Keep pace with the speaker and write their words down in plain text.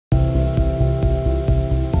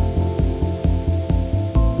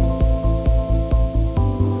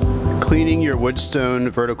Cleaning your woodstone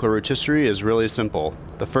vertical rotisserie is really simple.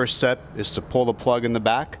 The first step is to pull the plug in the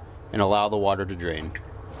back and allow the water to drain.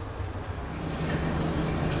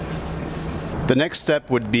 The next step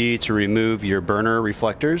would be to remove your burner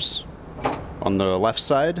reflectors on the left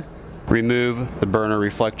side, remove the burner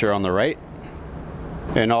reflector on the right,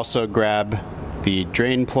 and also grab the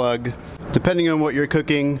drain plug. Depending on what you're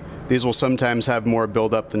cooking, these will sometimes have more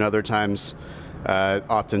buildup than other times.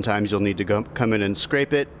 Oftentimes you'll need to come in and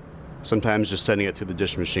scrape it. Sometimes just sending it through the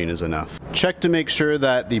dish machine is enough. Check to make sure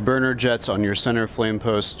that the burner jets on your center flame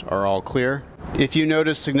post are all clear. If you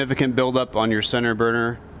notice significant buildup on your center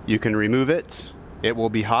burner, you can remove it. It will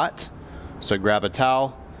be hot, so grab a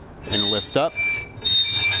towel and lift up.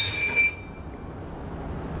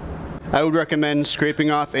 I would recommend scraping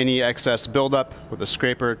off any excess buildup with a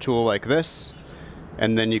scraper tool like this,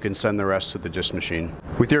 and then you can send the rest to the dish machine.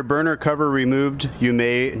 With your burner cover removed, you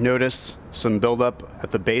may notice some buildup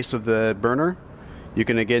at the base of the burner. You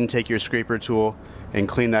can again take your scraper tool and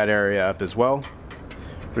clean that area up as well.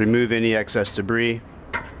 Remove any excess debris,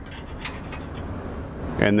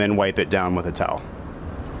 and then wipe it down with a towel.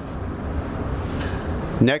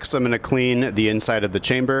 Next, I'm going to clean the inside of the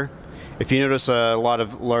chamber. If you notice a lot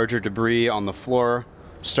of larger debris on the floor,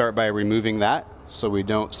 start by removing that so we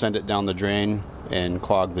don't send it down the drain and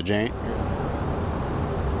clog the drain.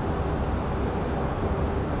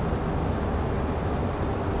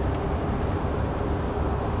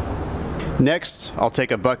 Next, I'll take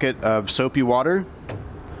a bucket of soapy water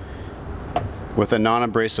with a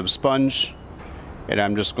non-abrasive sponge, and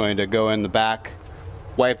I'm just going to go in the back,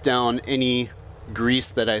 wipe down any grease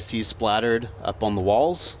that I see splattered up on the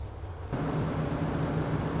walls.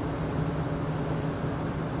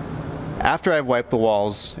 After I've wiped the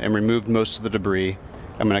walls and removed most of the debris,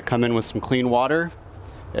 I'm going to come in with some clean water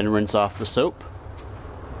and rinse off the soap.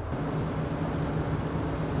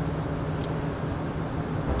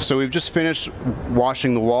 So we've just finished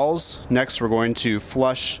washing the walls. Next, we're going to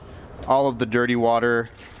flush all of the dirty water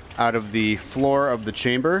out of the floor of the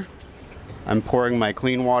chamber. I'm pouring my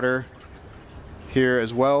clean water here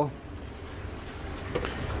as well.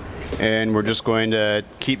 And we're just going to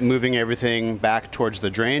keep moving everything back towards the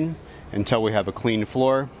drain until we have a clean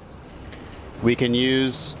floor. We can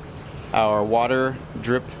use our water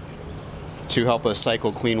drip to help us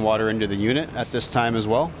cycle clean water into the unit at this time as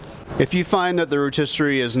well. If you find that the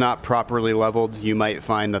rotisserie is not properly leveled, you might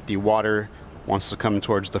find that the water wants to come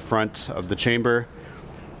towards the front of the chamber.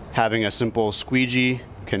 Having a simple squeegee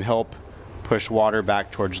can help push water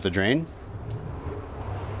back towards the drain.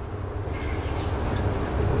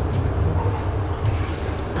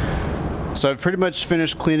 So I've pretty much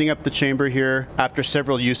finished cleaning up the chamber here. After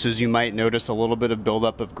several uses, you might notice a little bit of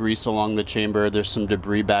buildup of grease along the chamber. There's some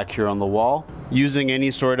debris back here on the wall. Using any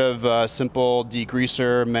sort of simple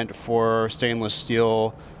degreaser meant for stainless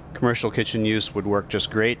steel commercial kitchen use would work just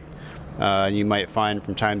great. You might find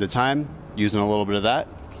from time to time using a little bit of that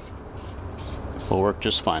will work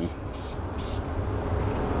just fine.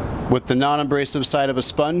 With the non-abrasive side of a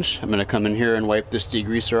sponge, I'm going to come in here and wipe this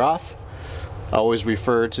degreaser off. Always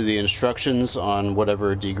refer to the instructions on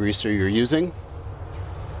whatever degreaser you're using.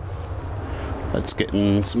 That's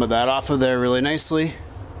getting some of that off of there really nicely.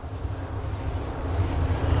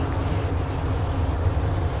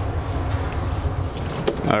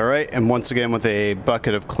 All right, and once again with a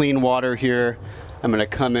bucket of clean water here, I'm going to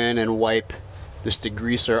come in and wipe this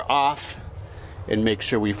degreaser off and make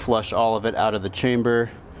sure we flush all of it out of the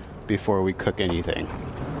chamber before we cook anything.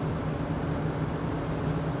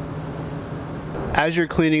 As you're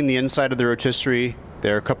cleaning the inside of the rotisserie,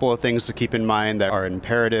 there are a couple of things to keep in mind that are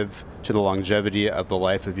imperative to the longevity of the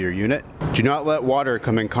life of your unit. Do not let water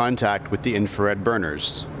come in contact with the infrared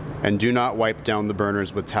burners, and do not wipe down the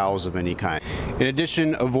burners with towels of any kind. In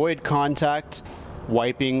addition, avoid contact,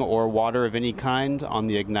 wiping, or water of any kind on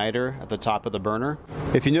the igniter at the top of the burner.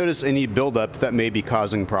 If you notice any buildup that may be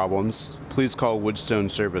causing problems, please call Woodstone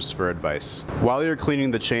Service for advice. While you're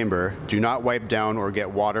cleaning the chamber, do not wipe down or get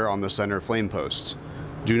water on the center flame post.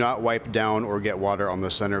 Do not wipe down or get water on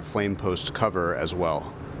the center flame post cover as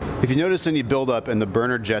well. If you notice any buildup in the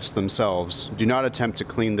burner jets themselves, do not attempt to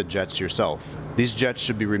clean the jets yourself. These jets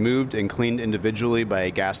should be removed and cleaned individually by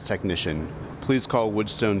a gas technician. Please call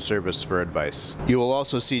Woodstone Service for advice. You will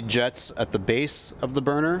also see jets at the base of the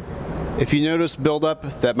burner. If you notice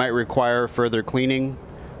buildup that might require further cleaning,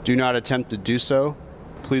 do not attempt to do so.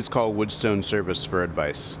 Please call Woodstone Service for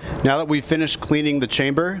advice. Now that we've finished cleaning the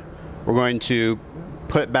chamber, we're going to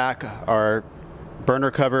put back our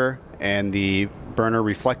burner cover and the burner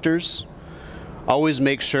reflectors. Always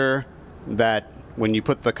make sure that when you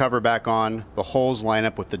put the cover back on, the holes line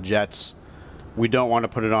up with the jets we don't want to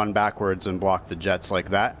put it on backwards and block the jets like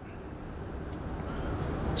that.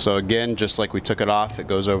 So again, just like we took it off, it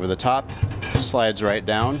goes over the top, slides right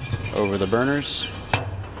down over the burners.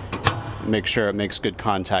 Make sure it makes good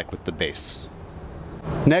contact with the base.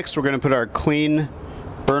 Next, we're going to put our clean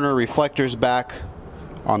burner reflectors back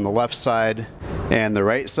on the left side and the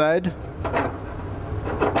right side.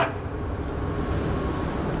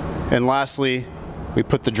 And lastly, we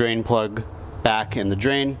put the drain plug back in the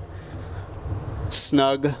drain,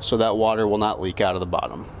 snug so that water will not leak out of the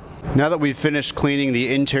bottom. Now that we've finished cleaning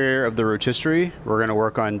the interior of the rotisserie, we're going to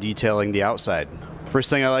work on detailing the outside. First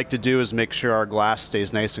thing I like to do is make sure our glass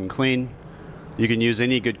stays nice and clean. You can use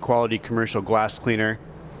any good quality commercial glass cleaner.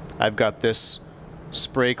 I've got this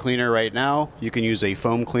spray cleaner right now. You can use a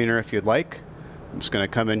foam cleaner if you'd like. I'm just going to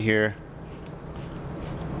come in here,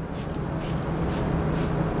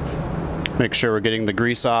 make sure we're getting the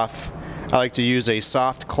grease off. I like to use a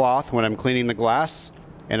soft cloth when I'm cleaning the glass,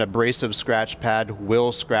 and abrasive scratch pad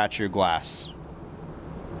will scratch your glass.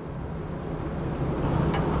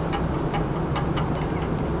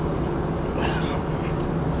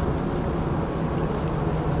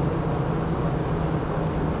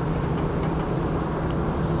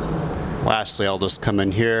 Lastly, I'll just come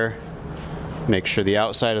in here, make sure the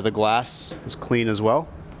outside of the glass is clean as well.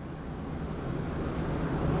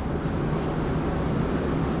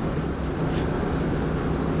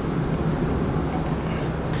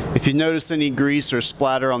 If you notice any grease or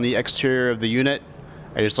splatter on the exterior of the unit,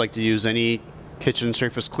 I just like to use any kitchen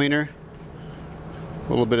surface cleaner. A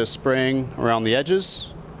little bit of spraying around the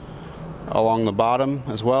edges, along the bottom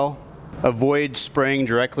as well. Avoid spraying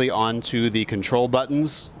directly onto the control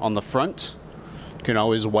buttons on the front. You can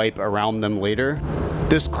always wipe around them later.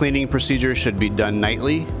 This cleaning procedure should be done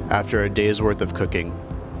nightly after a day's worth of cooking.